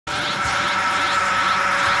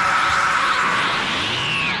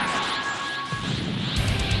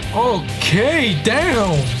Okay,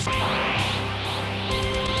 damn.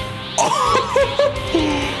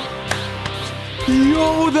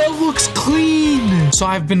 Yo, that looks clean. So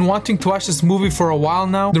I've been wanting to watch this movie for a while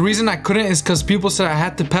now. The reason I couldn't is because people said I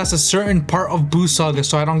had to pass a certain part of Buu Saga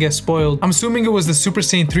so I don't get spoiled. I'm assuming it was the Super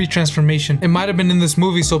Saiyan 3 transformation. It might have been in this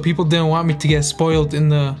movie, so people didn't want me to get spoiled in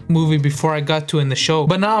the movie before I got to in the show.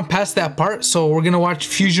 But now I'm past that part, so we're gonna watch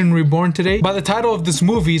Fusion Reborn today. By the title of this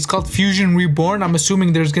movie, it's called Fusion Reborn. I'm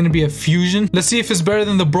assuming there's gonna be a fusion. Let's see if it's better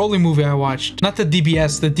than the Broly movie I watched. Not the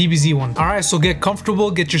DBS, the DBZ one. Alright, so get comfortable,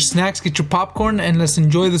 get your snacks, get your popcorn, and let's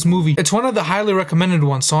enjoy this movie. It's one of the highly recommended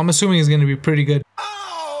ones, so I'm assuming it's gonna be pretty good.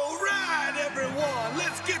 All right, everyone,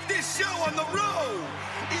 let's get this show on the road.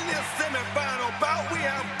 In this semi-final bout, we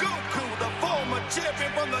have Goku, the former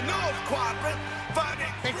champion from the North Quadrant, fighting.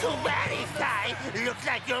 Too bad, Sai. Looks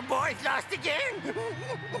like your boys lost again.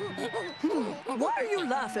 Why are you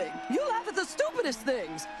laughing? You laugh at the stupidest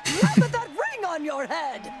things. Laugh at that ring on your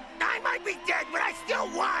head. I might be dead, but I still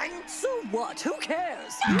won. So what? Who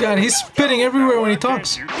cares? God, he's spitting everywhere when he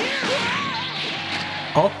talks.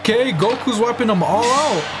 Okay, Goku's wiping them all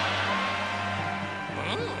out.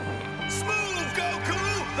 Smooth, Goku!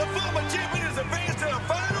 The former champion is advanced to the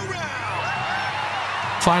final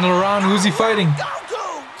round! Final round, who's he fighting?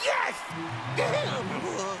 Goku! Yes!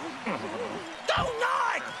 Go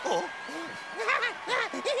not!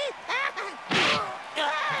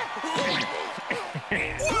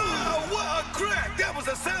 Whoa, what a crack! That was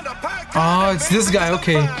a sound of Pac. Oh, it's this guy,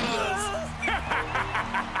 okay.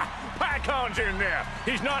 Pycon's in there.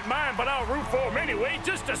 He's not mine, but I'll root for him anyway,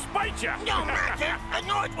 just to spite you. No matter. The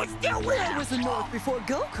North was still Where where? was the North before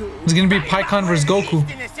Goku? It's gonna be Pycon versus Goku.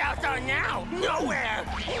 East and the South are now. Nowhere.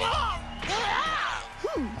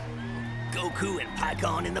 Goku and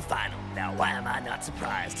Pycon in the final. Now, why am I not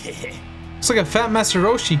surprised? It's like a fat Master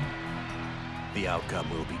Roshi. The outcome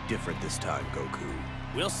will be different this time, Goku.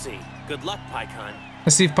 We'll see. Good luck, Pycon.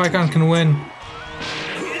 Let's see if Pycon can win.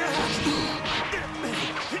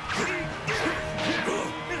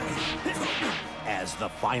 As the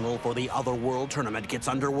final for the Otherworld tournament gets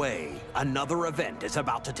underway, another event is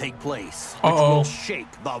about to take place, which will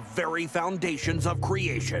shake the very foundations of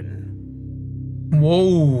creation.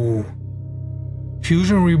 Whoa.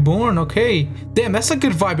 Fusion Reborn, okay. Damn, that's a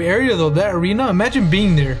good vibe area though, that arena. Imagine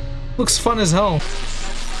being there. Looks fun as hell.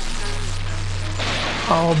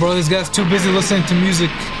 Oh, bro, this guy's too busy listening to music.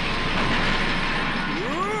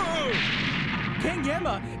 King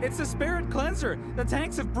Yemma, it's the spirit cleanser. The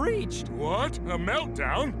tanks have breached. What? A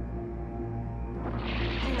meltdown?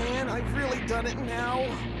 Man, I've really done it now.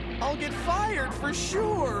 I'll get fired for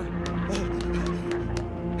sure.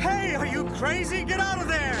 Hey, are you crazy? Get out of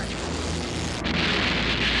there!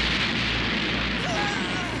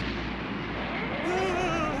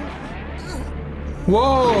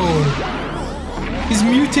 Whoa! He's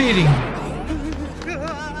mutating.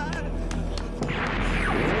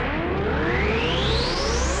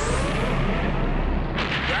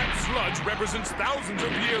 That sludge represents thousands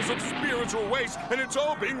of years of spiritual waste, and it's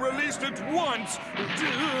all being released at once.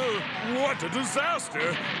 What a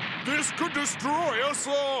disaster! This could destroy us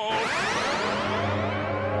all.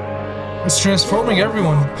 It's transforming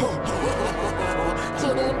everyone.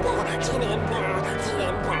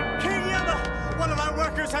 King Yemma, one of our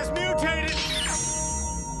workers has mutated.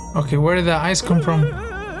 Okay, where did that ice come from? The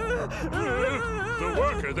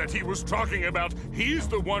worker that he was talking about, he's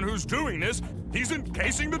the one who's doing this. He's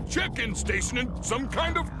encasing the check-in station in some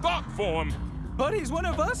kind of thought form. But he's one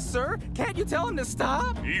of us, sir. Can't you tell him to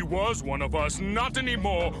stop? He was one of us, not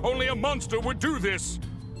anymore. Only a monster would do this.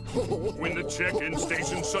 When the check-in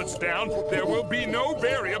station shuts down, there will be no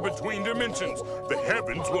barrier between dimensions. The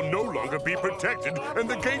heavens will no longer be protected, and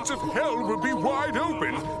the gates of hell will be wide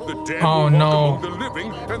open. The dead will walk among the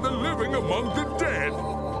living, and the living among the dead.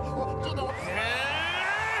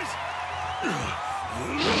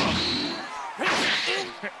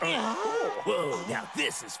 Whoa, now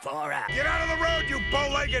this is far out. Get out of the road, you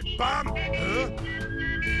bow-legged bum!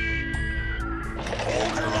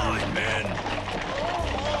 Hold your line, man.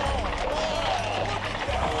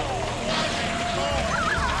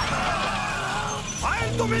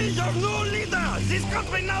 To be your new leader! This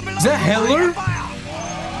country now belongs Is that Hitler?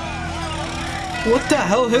 What the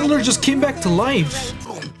hell? Hitler just came back to life.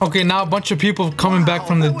 Okay, now a bunch of people coming back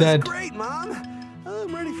from the dead. Great, Mom.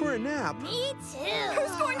 I'm ready for a nap. Me too.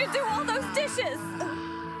 Who's going to do all those dishes?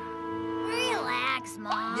 Relax,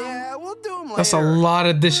 Mom. Yeah, we'll do them later. That's a lot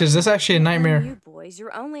of dishes. That's actually a nightmare. You boys,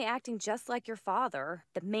 you're only acting just like your father.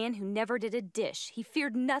 The man who never did a dish. He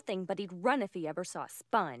feared nothing, but he'd run if he ever saw a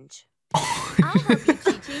sponge. I'll help you,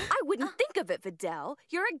 Chi-Chi. I wouldn't think of it, Videl.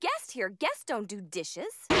 You're a guest here. Guests don't do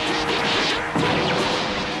dishes.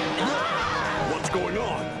 What's going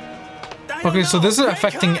on? Okay, so this is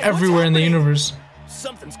affecting everywhere in the universe.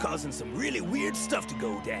 Something's causing some really weird stuff to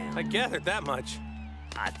go down. I gathered that much.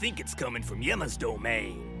 I think it's coming from Yema's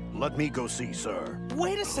domain. Let me go see, sir.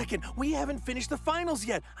 Wait a second. We haven't finished the finals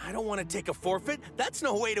yet. I don't want to take a forfeit. That's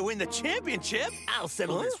no way to win the championship. I'll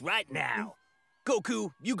settle this right now.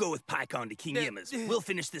 Goku, you go with Paikon to King Yema's. We'll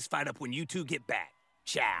finish this fight up when you two get back.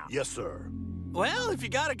 Ciao. Yes, sir. Well, if you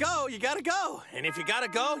gotta go, you gotta go. And if you gotta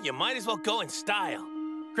go, you might as well go in style.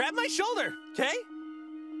 Grab my shoulder, okay?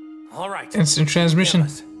 All right. Instant transmission.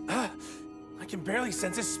 I can barely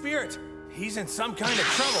sense his spirit. He's in some kind of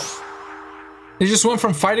trouble. They just went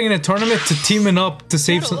from fighting in a tournament to teaming up to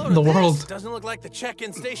save the world. Doesn't look like the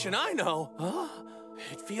check-in station I know.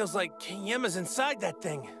 It feels like King Yema's inside that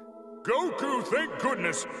thing. Goku, thank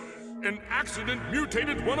goodness. An accident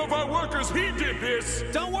mutated one of our workers. He did this.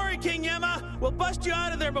 Don't worry, King Yema. We'll bust you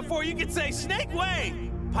out of there before you can say Snake Way.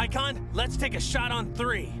 Paikon, let's take a shot on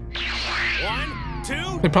 3. 1,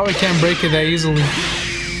 2. They probably can't break it that easily.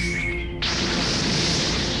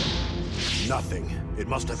 Nothing. It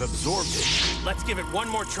must have absorbed it. Let's give it one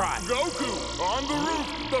more try. Goku, on the roof.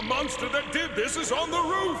 The monster that did this is on the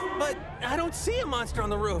roof. But I don't see a monster on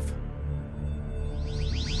the roof.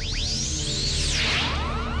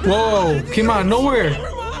 Whoa, came out of nowhere.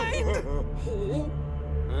 Never mind.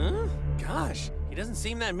 Huh? Gosh, he doesn't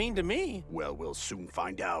seem that mean to me. Well, we'll soon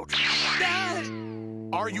find out.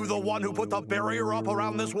 Are you the one who put the barrier up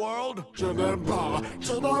around this world?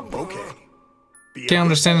 Okay. Can't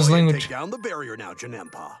understand his language. Take down the barrier now,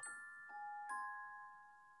 Janemba.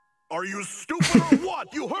 Are you stupid or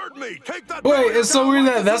what? You heard me. Take that. Wait, it's so weird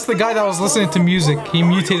that that's the guy that was listening to music. He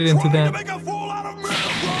mutated into that.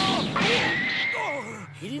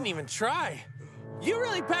 He didn't even try. You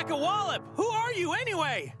really pack a wallop. Who are you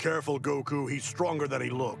anyway? Careful, Goku. He's stronger than he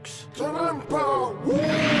looks.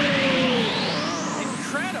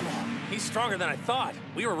 Incredible. He's stronger than I thought.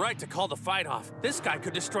 We were right to call the fight off. This guy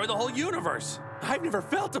could destroy the whole universe. I've never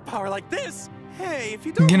felt a power like this. Hey, if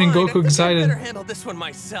you don't Getting mind, Goku I think excited. I better handle this one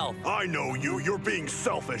myself. I know you. You're being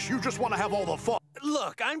selfish. You just want to have all the fun.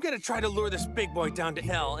 Look, I'm gonna try to lure this big boy down to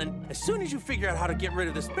hell, and as soon as you figure out how to get rid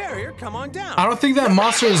of this barrier, come on down. I don't think that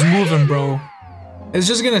monster is moving, bro. It's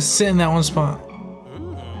just gonna sit in that one spot.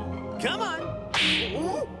 Come on.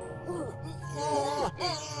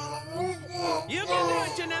 You can do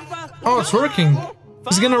it, Janemba. Oh, it's working.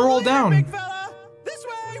 He's gonna roll down. Big fella. This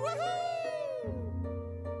way.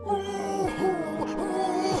 Woohoo!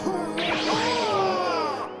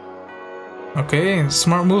 Okay,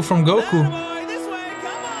 smart move from Goku. Boy, this way.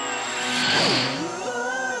 Come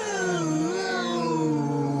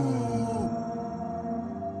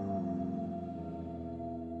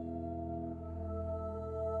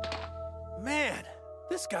on. Man,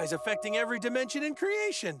 this guy's affecting every dimension in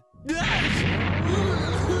creation.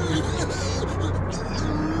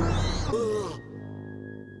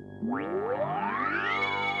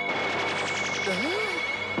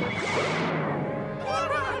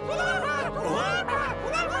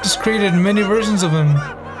 Just created many versions of him.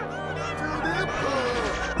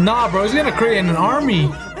 Nah, bro, he's gonna create an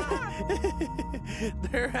army.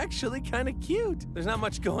 They're actually kind of cute. There's not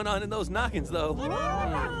much going on in those noggins, though.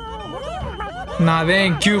 Nah, they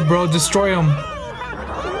ain't cute, bro. Destroy them.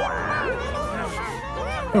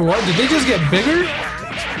 Wait, what? Did they just get bigger?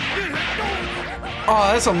 Oh,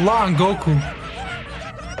 that's a lot on Goku.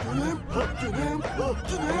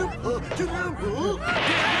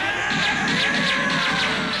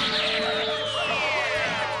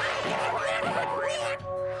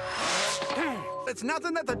 It's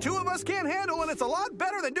nothing that the two of us can't handle, and it's a lot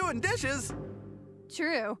better than doing dishes.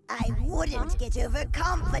 True. I wouldn't get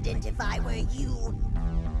overconfident if I were you.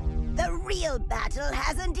 The real battle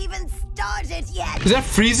hasn't even started yet. Is that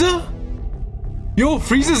Frieza? Yo,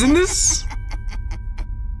 Frieza's in this?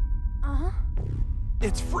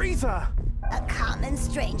 It's Frieza. A common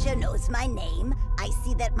stranger knows my name. I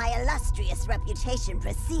see that my illustrious reputation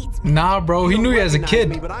precedes me. Nah, bro, he knew you as a kid.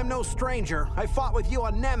 Me, but I'm no stranger. I fought with you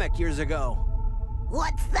on Namek years ago.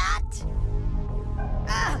 What's that?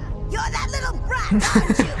 You're that little brat,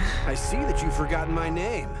 aren't you? I see that you've forgotten my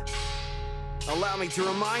name. Allow me to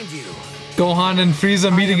remind you. Gohan and Frieza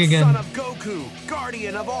meeting again. Son of Goku,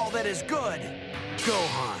 guardian of all that is good.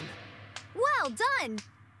 Gohan. Well done.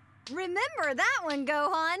 Remember that one,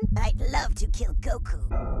 Gohan. I'd love to kill Goku,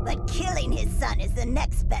 but killing his son is the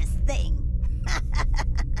next best thing.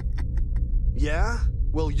 Yeah?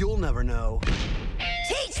 Well, you'll never know.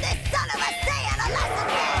 Teach this son of a Saiyan a lesson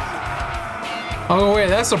then! Oh wait,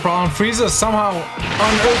 that's the problem. Frieza's somehow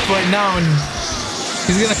on Earth right now, and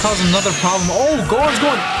he's gonna cause another problem. Oh, Gohan's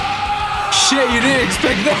going. Shit, you didn't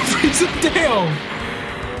expect that, Frieza. Damn.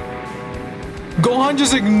 Gohan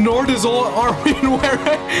just ignored his whole army and went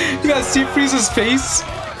right. You guys see Frieza's face?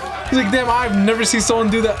 He's like, damn, I've never seen someone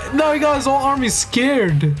do that. No, he got his whole army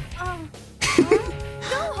scared.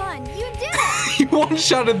 Gohan, you did it! He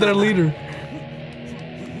one-shotted their leader.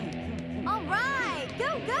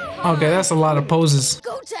 Okay, that's a lot of poses.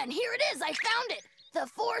 Goten, here it is. I found it. The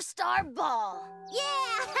 4-star ball.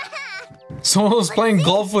 Yeah. Someone was playing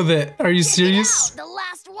golf with it. Are you serious? The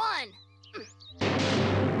last one.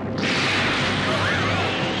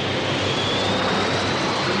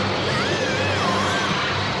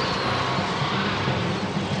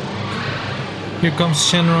 Here comes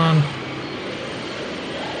Shenron.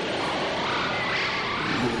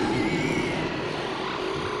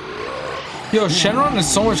 Yo, Shenron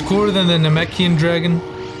is so much cooler than the Namekian dragon.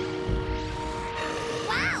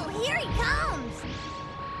 Wow, here he comes.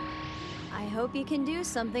 I hope you can do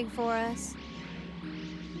something for us.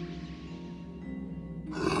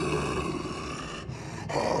 I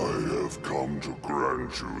have come to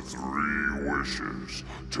grant you 3 wishes.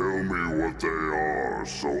 Tell me what they are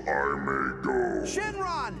so I may go.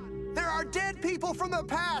 Shenron! There are dead people from the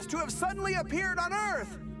past who have suddenly appeared on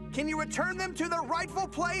Earth. Can you return them to their rightful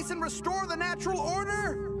place and restore the natural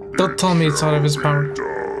order? Don't tell me it's out of his power.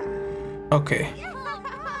 Okay.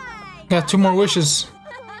 Got 2 more wishes.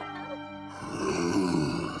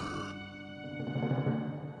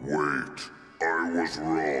 Wait, I was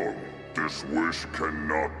wrong. This wish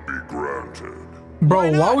cannot be granted.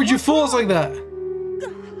 Bro, why would you fool us like that?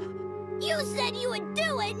 You said you would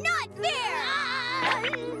do it, not fair.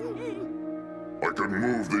 I can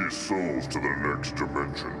move these souls to the next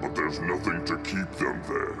dimension, but there's nothing to keep them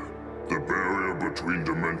there. The barrier between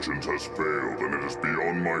dimensions has failed, and it is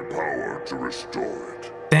beyond my power to restore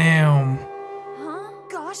it. Damn. Huh?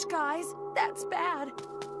 Gosh, guys, that's bad.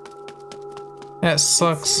 That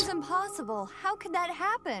sucks. Seems impossible. How could that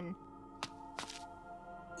happen?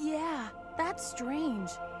 Yeah, that's strange.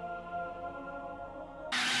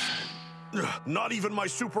 Not even my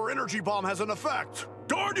super energy bomb has an effect.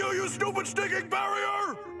 Darn you, you stupid stinking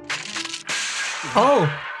barrier! Oh.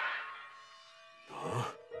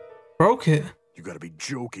 Broke it. You gotta be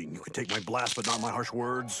joking. You can take my blast, but not my harsh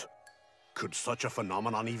words. Could such a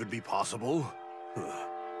phenomenon even be possible?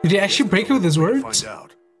 Did he actually break it with his words? Find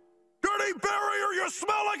out. Dirty barrier, you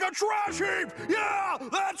smell like a trash heap! Yeah,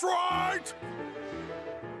 that's right!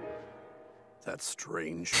 That's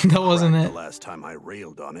strange. That wasn't it. The last time I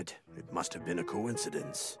railed on it, it must have been a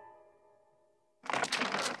coincidence.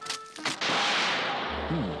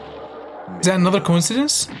 Is that another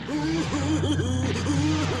coincidence?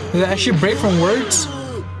 Did it actually break from words?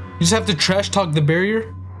 You just have to trash talk the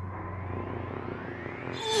barrier?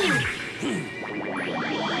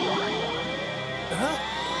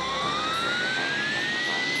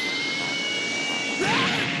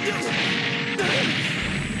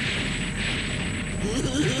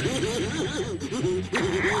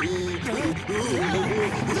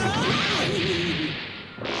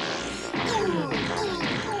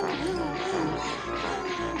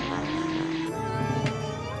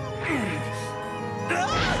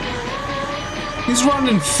 He's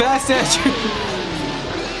running fast at you.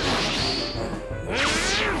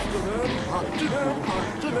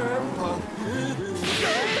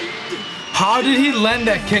 How did he land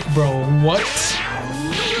that kick, bro? What?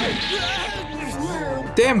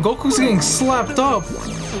 Damn, Goku's getting slapped up.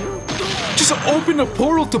 Just open a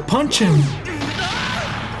portal to punch him.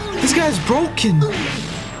 This guy's broken.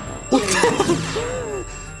 What the hell?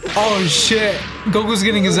 Oh shit. Goku's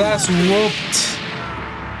getting his ass whooped.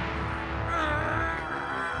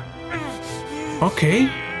 Okay.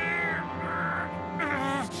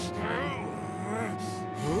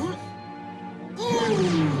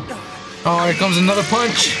 Oh, here comes another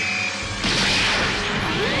punch.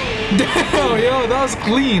 Damn, yo, that was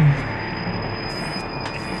clean.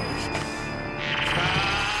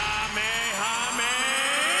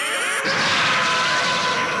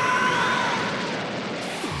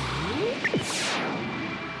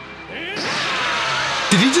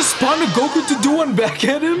 Did he just spawn a Goku to do one back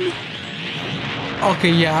at him?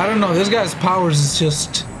 Okay, yeah, I don't know. This guy's powers is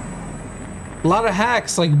just a lot of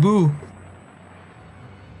hacks, like Boo.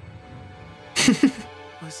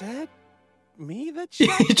 Was that me that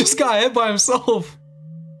He just got hit by himself.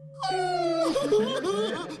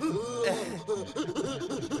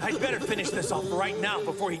 I'd better finish this off right now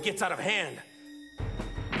before he gets out of hand.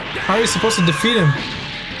 How are you supposed to defeat him?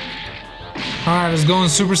 Alright, let's go in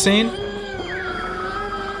Super Saiyan.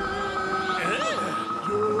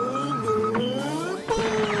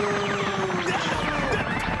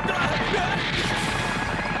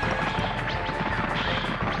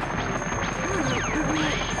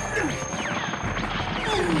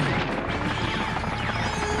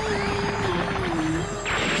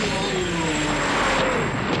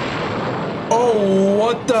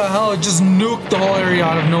 What the hell? It just nuked the whole area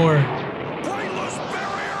out of nowhere. Brainless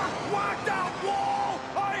barrier! Whacked out wall!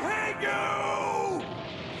 I hate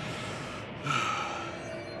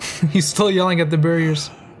you! He's still yelling at the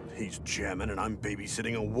barriers. He's jamming and I'm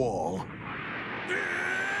babysitting a wall.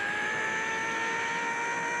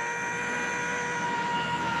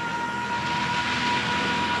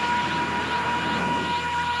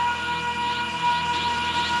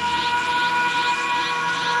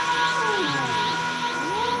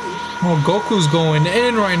 Oh, Goku's going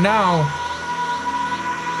in right now.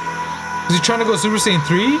 Is he trying to go Super Saiyan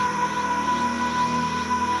 3?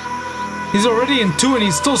 He's already in 2 and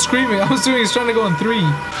he's still screaming. I'm assuming he's trying to go in 3.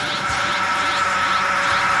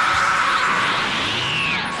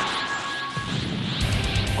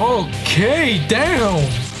 Okay, damn.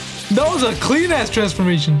 That was a clean ass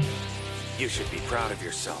transformation. You should be proud of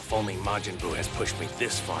yourself. Only Majin Buu has pushed me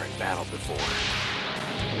this far in battle before.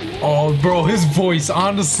 Oh, bro, his voice,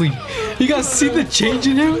 honestly. You guys see the change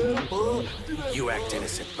in him? You act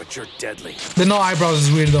innocent, but you're deadly. The no eyebrows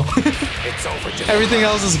is weird, though. It's over, Janenba. Everything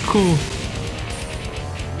else is cool.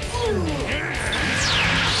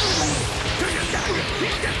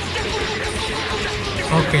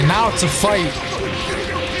 Okay, now it's a fight.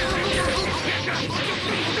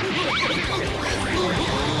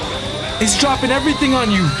 He's dropping everything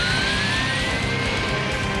on you.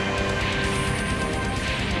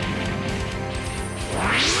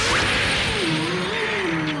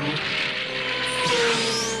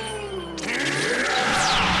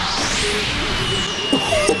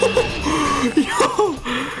 Yo,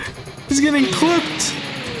 he's getting clipped.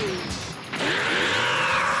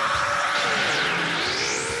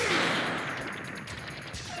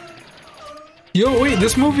 Yo, wait,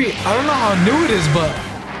 this movie, I don't know how new it is, but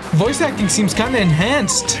voice acting seems kind of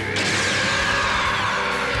enhanced.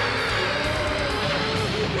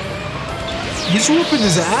 He's whooping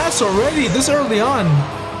his ass already this early on.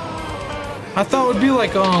 I thought it would be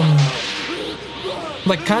like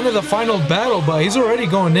kind of the final battle, but he's already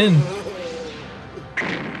going in.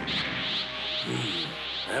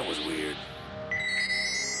 That was weird.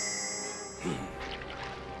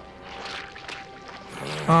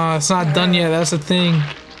 It's not done yet, that's the thing.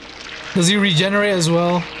 Does he regenerate as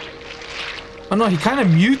well? Oh no, he kind of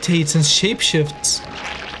mutates and shapeshifts.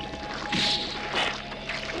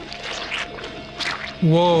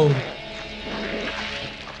 Whoa.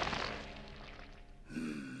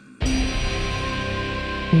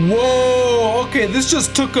 Whoa, okay, this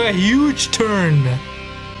just took a huge turn.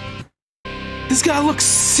 This guy looks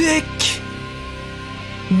sick.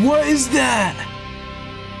 What is that?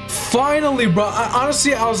 Finally, bro.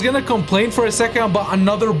 Honestly, I was gonna complain for a second about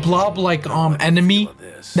another blob like enemy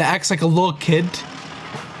that acts like a little kid.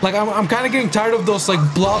 Like I'm kind of getting tired of those like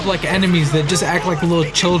blob like enemies that just act like little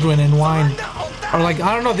children and whine, or like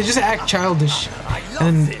I don't know, they just act childish.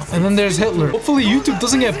 And then there's Hitler. Hopefully YouTube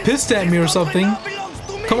doesn't get pissed at me or something.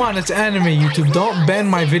 Come on, it's anime, YouTube. Don't ban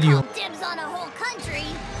my video. Dibs on a whole country.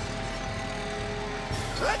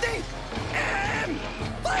 Ready? And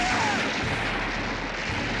fire!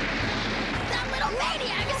 That little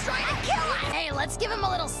maniac is trying to kill us. Hey, let's give him a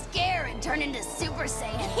little scare and turn into Super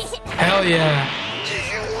Saiyan. Hell yeah.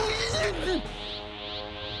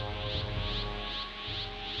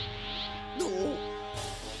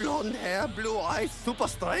 Blonde hair, blue eyes, super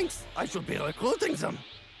strength. I should be recruiting them.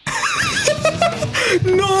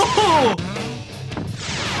 No!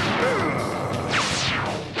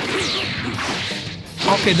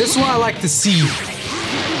 Okay, this is what I like to see.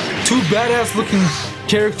 Two badass looking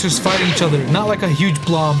characters fighting each other, not like a huge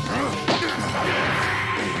blob.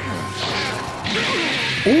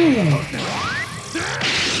 Ooh!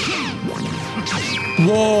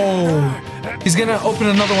 Whoa! He's gonna open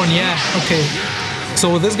another one, yeah, okay.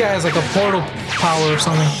 So this guy has like a portal power or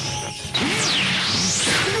something.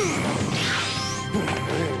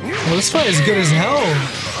 Well, this fight is good as hell.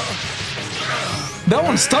 That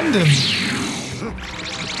one stunned him.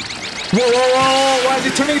 Whoa, whoa, whoa! Why is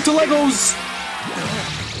he turning into Legos?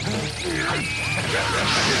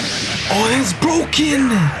 Oh, that's broken!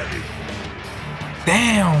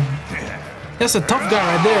 Damn! That's a tough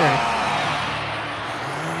guy right there.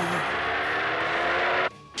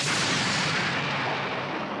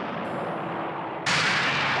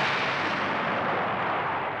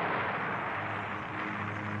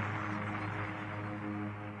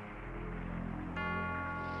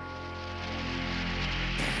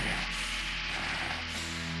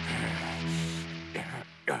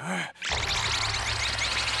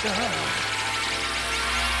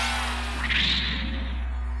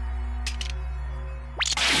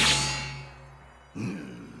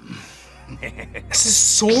 Is his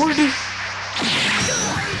sword?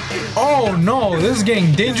 Oh no, this is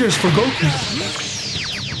getting dangerous for Goku.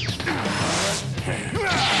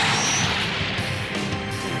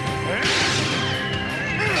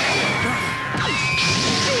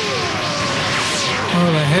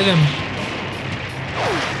 Oh, that hit him.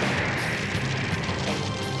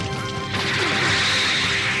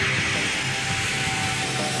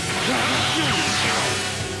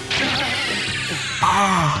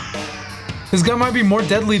 Ah, this guy might be more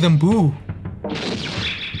deadly than Boo.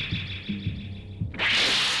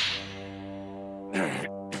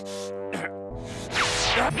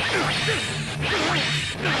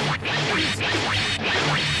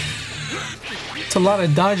 It's a lot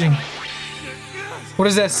of dodging. What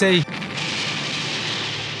does that say?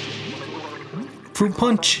 Fruit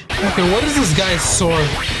punch. Okay, what is this guy's sword?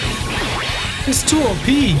 It's too OP.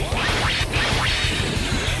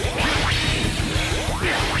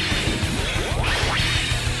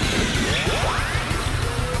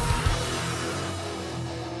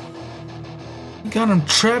 Got him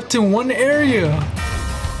trapped in one area.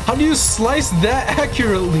 How do you slice that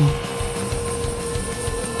accurately?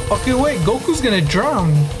 Okay, wait, Goku's gonna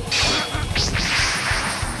drown.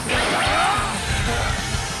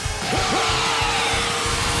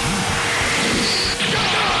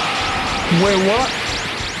 Wait, what?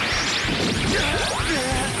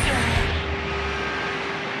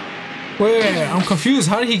 Wait, I'm confused.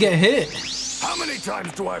 How did he get hit? How many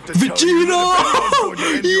times do I have to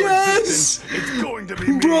Vegeta! Yes! It's going to be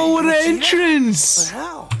me. Bro, what an entrance!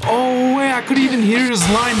 How? Oh, wait, I couldn't even hear his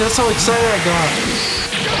line. That's how excited I got.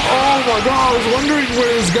 Oh my god, I was wondering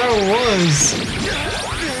where this guy was.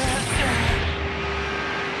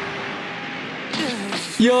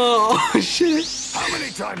 Yo, oh shit. How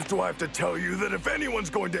many times do I have to tell you that if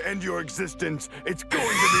anyone's going to end your existence, it's going to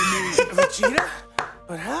be me? Vegeta?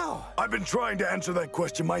 But how? I've been trying to answer that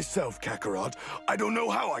question myself, Kakarot. I don't know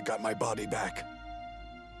how I got my body back.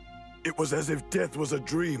 It was as if death was a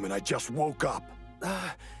dream and I just woke up.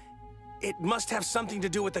 It must have something to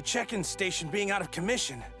do with the check-in station being out of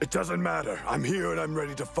commission. It doesn't matter. I'm here and I'm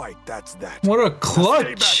ready to fight. That's that. What a clutch.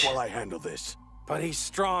 Now stay back while I handle this. But he's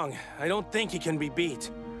strong. I don't think he can be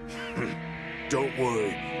beat. Don't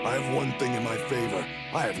worry. I have one thing in my favor.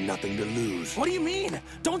 I have nothing to lose. What do you mean?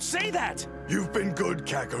 Don't say that! You've been good,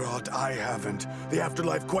 Kakarot. I haven't. The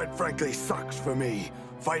afterlife, quite frankly, sucks for me.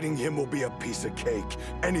 Fighting him will be a piece of cake.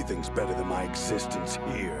 Anything's better than my existence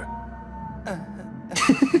here.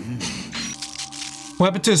 What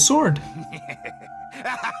happened to his sword?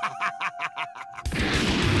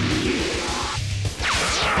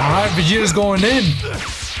 Alright, Vegeta's going in.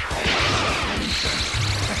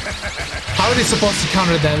 How are they supposed to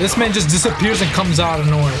counter that? This man just disappears and comes out of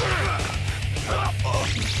nowhere.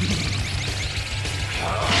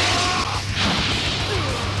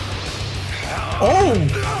 Oh!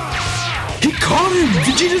 He caught him!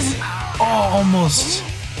 Vegeta's... Oh, almost.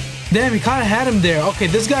 Damn, he kind of had him there. Okay,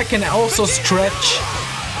 this guy can also stretch.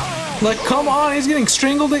 Like, come on, he's getting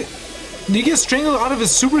strangled. Did he get strangled out of his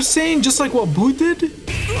Super Saiyan just like what Boo did?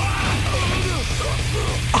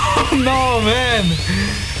 Oh no, man.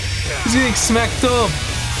 He's getting smacked up.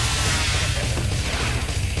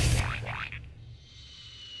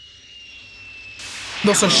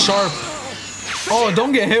 Those are sharp. Oh,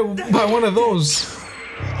 don't get hit by one of those.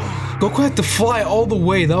 Goku had to fly all the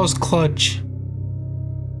way. That was clutch.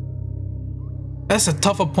 That's a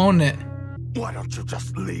tough opponent. Why don't you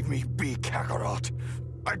just leave me be, Kakarot?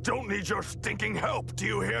 I don't need your stinking help, do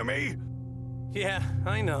you hear me? Yeah,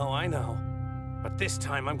 I know. But this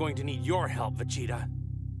time I'm going to need your help, Vegeta.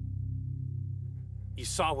 You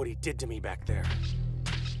saw what he did to me back there.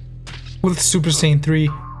 With Super Saiyan 3.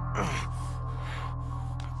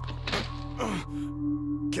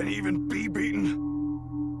 Can he even be beaten?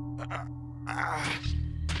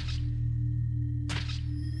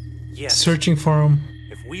 Yes. Searching for him.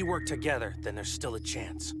 If we work together, then there's still a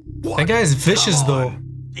chance. What? That guy's vicious, though.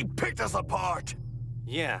 He picked us apart.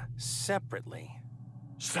 Yeah, separately.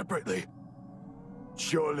 Separately?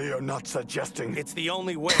 Surely you're not suggesting... It's the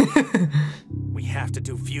only way. We have to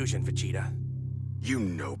do fusion, Vegeta. You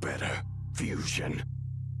know better. Fusion.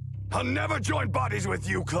 I'll never join bodies with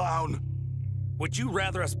you, clown. Would you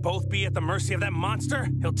rather us both be at the mercy of that monster?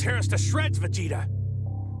 He'll tear us to shreds, Vegeta.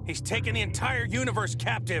 He's taken the entire universe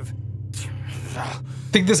captive. I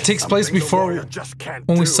think this takes place before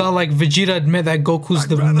when we saw like Vegeta admit that Goku's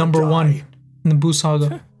the number one in the Buu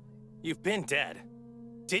saga. You've been dead.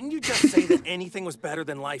 Didn't you just say that anything was better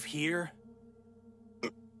than life here?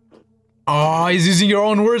 Oh, he's using your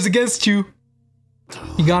own words against you.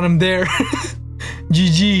 You got him there.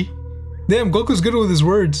 GG. Damn, Goku's good with his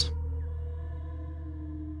words.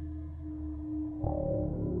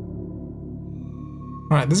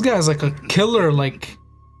 Alright, this guy's like a killer, like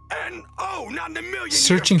not in a million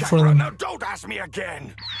searching years, for Kakarot. them. Now don't ask me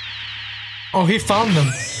again. Oh, he found them.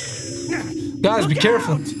 Guys, be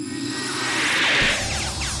careful.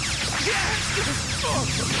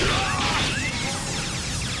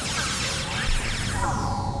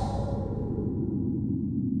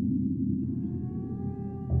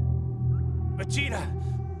 Vegeta,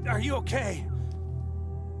 are you okay?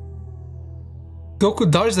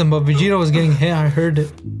 Goku dodged them, but Vegeta was getting hit. I heard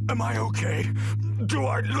it. Am I okay? Do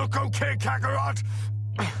I look okay, Kakarot?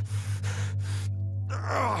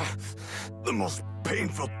 The most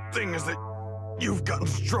painful thing is that you've gotten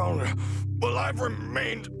stronger, while I've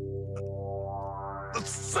remained the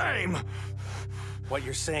same. What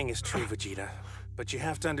you're saying is true, Vegeta. But you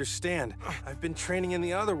have to understand, I've been training in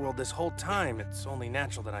the other world this whole time. It's only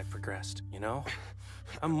natural that I've progressed, you know?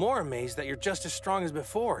 I'm more amazed that you're just as strong as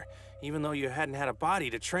before, even though you hadn't had a body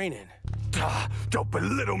to train in. Don't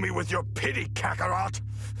belittle me with your pity, Kakarot!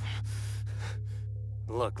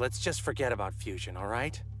 Look, let's just forget about fusion, all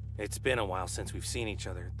right? It's been a while since we've seen each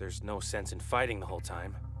other. There's no sense in fighting the whole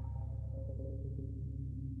time.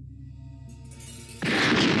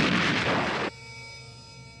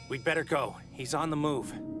 We'd better go. He's on the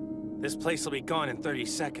move. This place will be gone in 30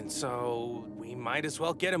 seconds, so we might as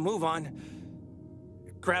well get a move on.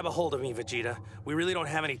 Grab a hold of me, Vegeta. We really don't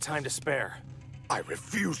have any time to spare. I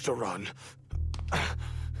refuse to run.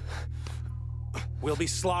 We'll be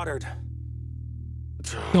slaughtered.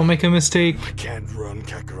 Don't make a mistake. I can't run,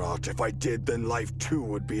 Kakarot. If I did, then life too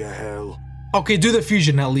would be a hell. Okay, do the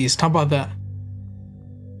fusion at least. How about that?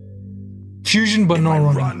 Fusion, but no running.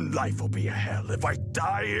 If I run, life will be a hell. If I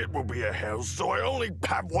die, it will be a hell. So I only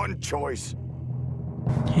have one choice.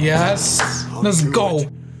 Yes. Let's go.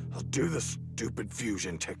 I'll do the stupid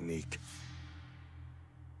fusion technique.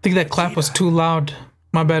 I think that clap was too loud.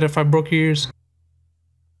 My bad if I broke your ears.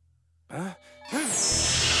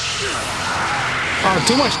 Oh,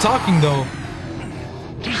 too much talking though.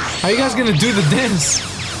 How you guys gonna do the dance?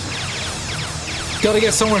 Gotta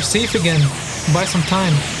get somewhere safe again. Buy some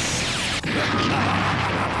time.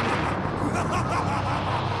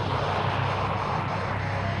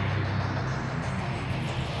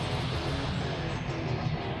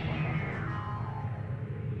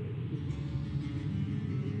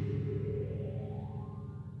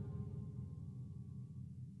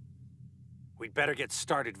 We'd better get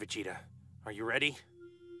started, Vegeta. Are you ready?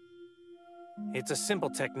 It's a simple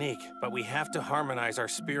technique, but we have to harmonize our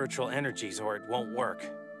spiritual energies or it won't work.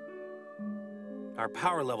 Our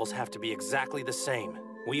power levels have to be exactly the same.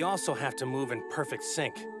 We also have to move in perfect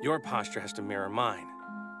sync. Your posture has to mirror mine.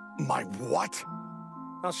 My what?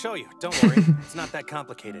 I'll show you, don't worry. It's not that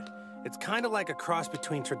complicated. It's kind of like a cross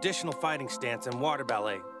between traditional fighting stance and water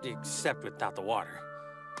ballet, except without the water.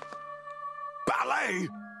 Ballet?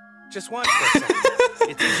 Just watch for a second.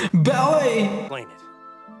 It's easy. Ballet! Explain it.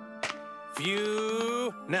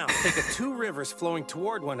 Now, think of two rivers flowing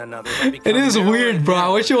toward one another. It is weird, bro. I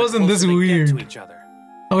wish it wasn't this weird.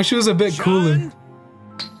 I wish it was a bit cooler.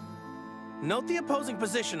 Note the opposing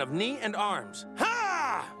position of knee and arms.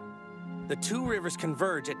 Ha! The two rivers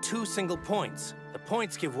converge at two single points. The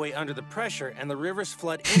points give way under the pressure, and the rivers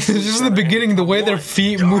flood into This is the beginning, the way their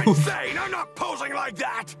feet move. Insane. I'm not posing like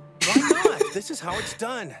that! Why not? This is how it's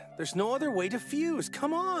done. There's no other way to fuse.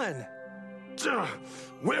 Come on.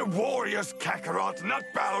 We're warriors, Kakarot, not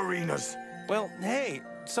ballerinas. Well, hey,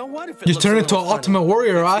 so what if it Just turn into an ultimate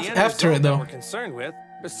warrior after it, though. We're concerned with.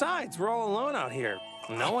 Besides, we're all alone out here.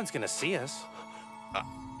 No one's gonna see us.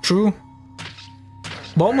 True.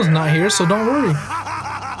 Bulma's not here, so don't worry.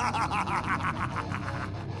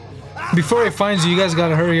 Before he finds you, you guys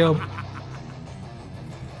gotta hurry up.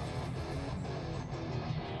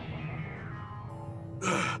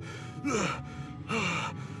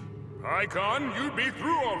 Icon, you'd be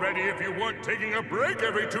through already if you weren't taking a break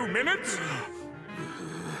every 2 minutes.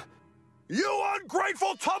 You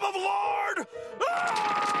ungrateful tub of lard!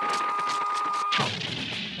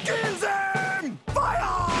 Kill them! Fire!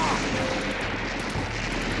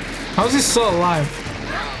 How is he still alive?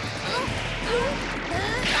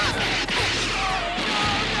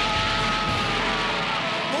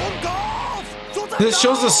 This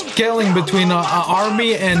shows the scaling between an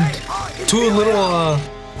army and two little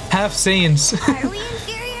half Saiyans. Are we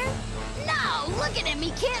inferior? No, look at him.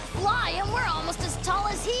 He can't fly, and we're almost as tall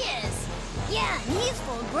as he is. Yeah, and he's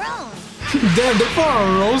full grown. Damn, they're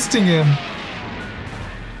far roasting him.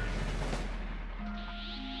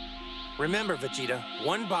 Remember, Vegeta,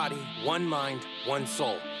 one body, one mind, one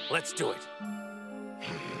soul. Let's do it.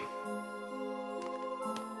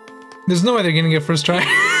 There's no way they're gonna get first try.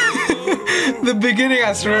 The beginning,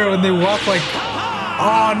 I swear, when they walk like...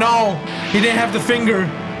 Oh no, he didn't have the finger.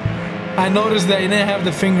 I noticed that he didn't have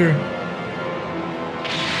the finger.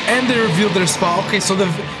 And they revealed their spa. Okay, so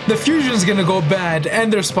the fusion's gonna go bad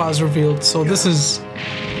and their spa's revealed. So this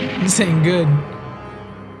ain't good.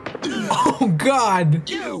 Oh god.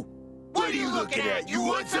 You! What are you looking at? You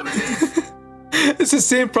want some of this? It's the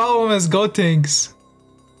same problem as gotenks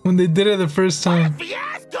when they did it the first time.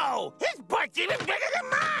 Fiasco! His butt's even bigger than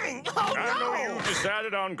mine! Oh I know you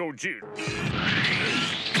decided on Gogeta.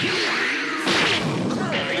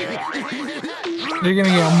 They're gonna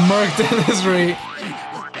get murked at this rate.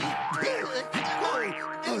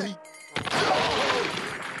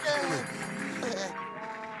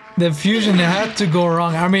 The fusion had to go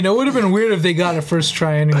wrong. I mean, it would have been weird if they got it first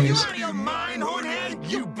try anyways.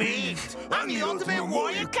 You beast! I'm the ultimate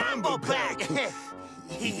warrior combo pack!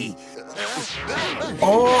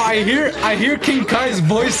 Oh, I hear King Kai's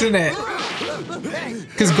voice in it.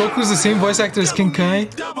 Cause Goku's the same voice actor as King Kai.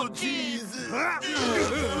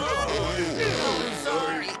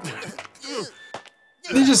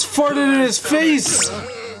 They just farted in his face.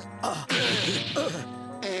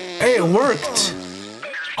 Hey, it worked.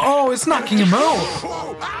 Oh, it's knocking him out.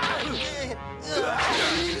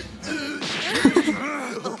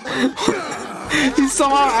 He's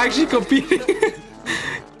somehow actually competing.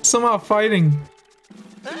 Somehow fighting.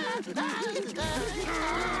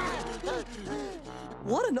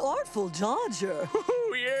 What an artful dodger.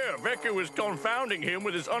 Oh yeah, Vecca was confounding him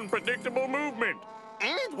with his unpredictable movement.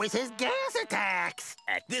 And with his gas attacks.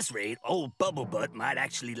 At this rate, old Bubble Butt might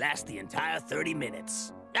actually last the entire 30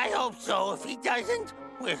 minutes. I hope so. If he doesn't,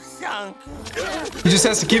 we're sunk. He just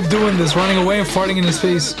has to keep doing this, running away and farting in his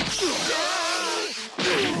face.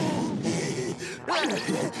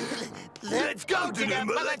 Let's go,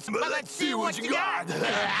 Janemba. Let's see what you got.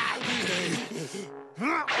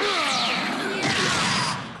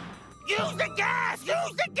 Use the gas!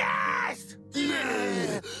 Use the gas!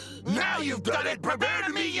 Now you've done it. Prepare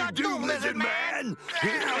to meet your doom, lizard man.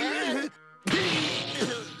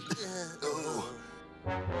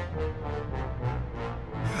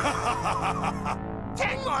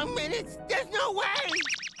 10 more minutes? There's no way!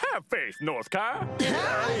 Have faith, North Kai.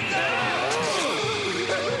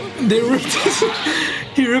 They ripped his,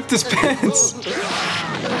 he ripped his pants.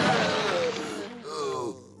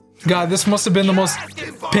 God, this must have been the most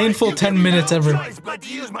painful 10 minutes ever. But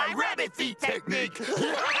to use my rabbit feet technique.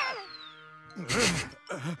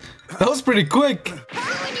 That was pretty quick. You and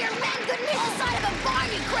your men couldn't hit the side of a barn,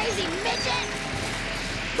 you crazy midget!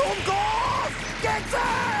 Don't go off! Get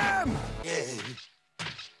them!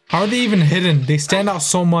 How are they even hidden? They stand out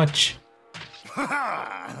so much.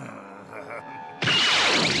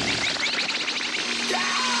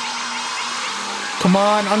 Come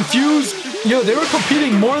on, unfuse! Yo, they were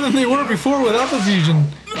competing more than they were before without the fusion.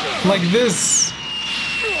 Like this.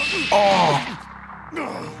 Oh.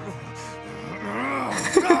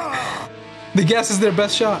 The gas is their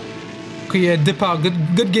best shot. Okay, yeah, dip out.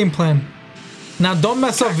 Good game plan. Now don't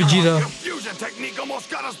mess up, Vegeta. Your fusion technique almost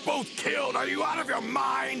got us both killed. Are you out of your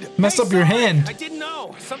mind? Mess up your hand. I didn't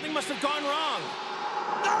know. Something must have gone wrong.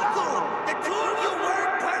 Goku! The two of you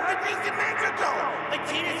were perfectly symmetrical!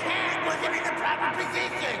 Vegeta's hand wasn't in the proper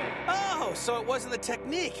position! Oh, so it wasn't the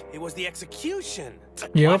technique. It was the execution.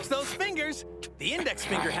 Yep. Watch those fingers. The index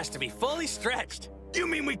finger has to be fully stretched. You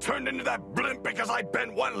mean we turned into that blimp because I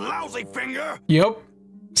bent one lousy finger? Yep.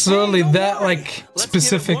 Certainly that, like, Let's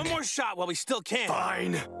specific. Give it one more shot while we still can.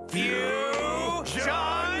 Fine.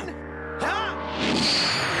 Fusion! Huh?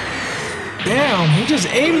 Damn, he just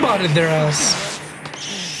aimbotted their ass.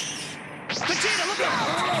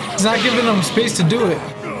 He's not giving them space to do it.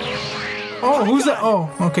 Oh, who's that? Oh,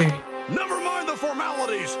 okay. Never mind the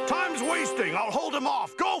formalities. Time's wasting. I'll hold him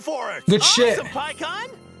off. Go for it. Good shit. Awesome,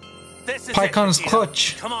 Pycon. This is Pycon is Vegeta.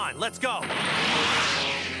 clutch. Come on, let's go.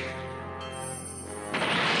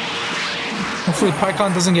 Hopefully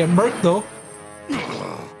Pycon doesn't get murked though.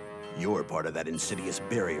 You're part of that insidious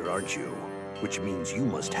barrier, aren't you? Which means you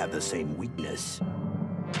must have the same weakness.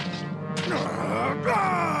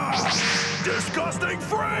 Disgusting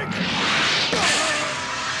freak!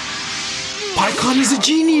 Pycon is a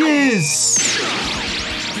genius!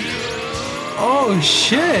 Oh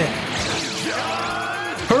shit!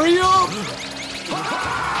 Hurry up!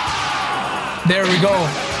 There we go.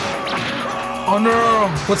 Oh no!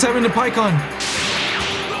 What's happening to Pycon?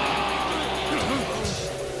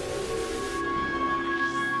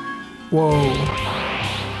 Whoa.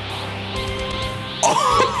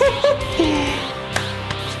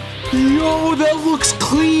 Yo, that looks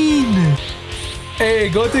clean!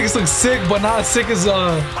 Hey, gotenks looks sick, but not as sick as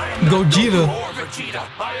Gogeta. Vegeta.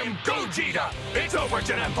 I am Gogeta. It's over,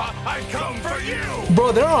 JANEMBA. I come for you.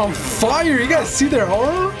 Bro, they're on fire. You guys see their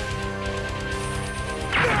aura?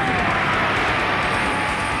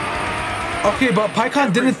 Okay, but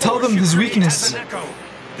Paikon didn't tell them his weakness.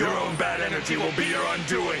 Your own bad energy will be your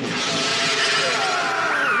undoing.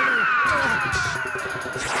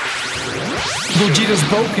 Gogeta's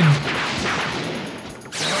broken.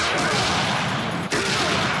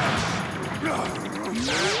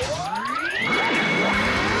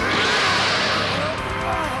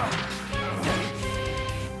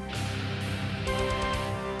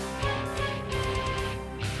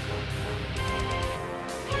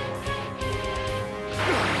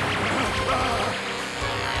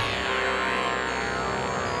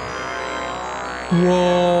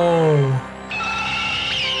 Whoa.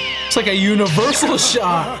 It's like a universal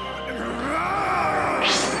shot.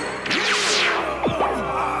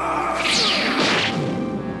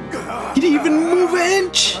 He didn't even move an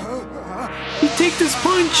inch. He take this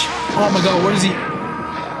punch. Oh my god, what is he?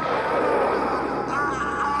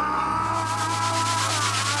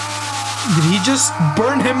 Did he just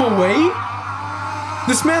burn him away?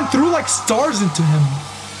 This man threw like stars into him.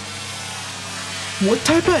 What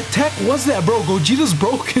type of attack was that, bro? Gogeta's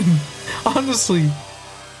broken. Honestly.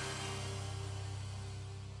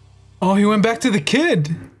 Oh, he went back to the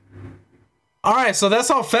kid. Alright, so that's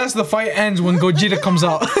how fast the fight ends when Gogeta comes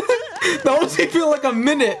out. That was even like a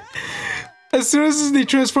minute. As soon as they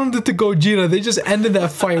transformed into Gogeta, they just ended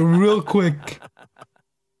that fight real quick.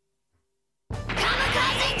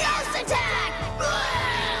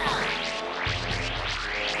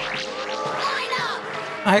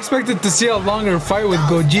 I expected to see a longer fight with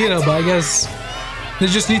Gogeta, but I guess they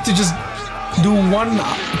just need to just do one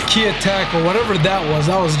key attack or whatever that was.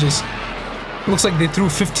 That was just... looks like they threw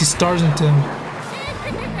 50 stars into him.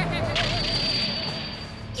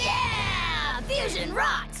 Yeah! Fusion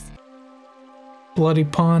rocks! Bloody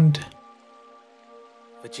pond.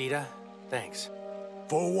 Vegeta, thanks.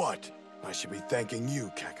 For what? I should be thanking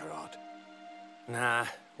you, Kakarot. Nah,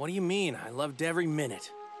 what do you mean? I loved every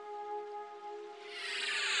minute.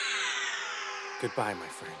 Goodbye, my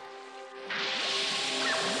friend.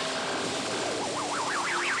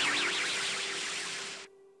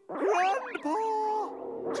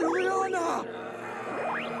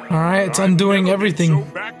 Alright, it's undoing everything.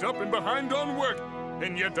 So backed up and behind on work,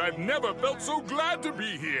 and yet I've never felt so glad to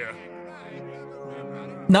be here.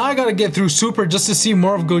 Now I gotta get through Super just to see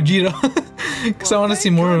more of Gogeta. Because I want to see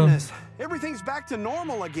more of him. Everything's back to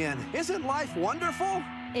normal again. Isn't life wonderful?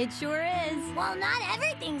 It sure is. Well, not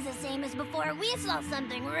everything's the same as before. We saw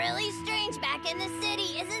something really strange back in the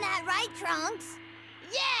city. Isn't that right, Trunks?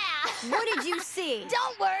 Yeah! What did you see?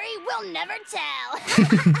 Don't worry, we'll never tell.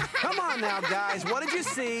 Come on now, guys. What did you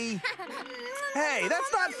see? Hey,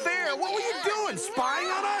 that's not fair. What were you doing? Spying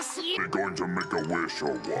on us? They're going to make a wish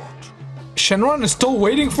or what? Shenron is still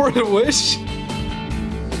waiting for the wish?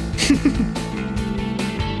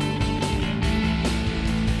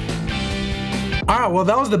 Alright, well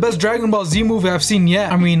that was the best Dragon Ball Z movie I've seen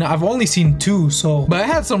yet. I mean, I've only seen 2, so... But I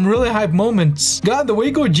had some really hype moments. God, the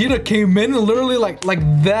way Gogeta came in and literally like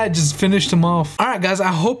that just finished him off. Alright guys, I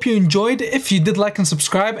hope you enjoyed. If you did, like and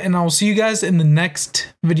subscribe, and I will see you guys in the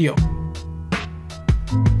next video.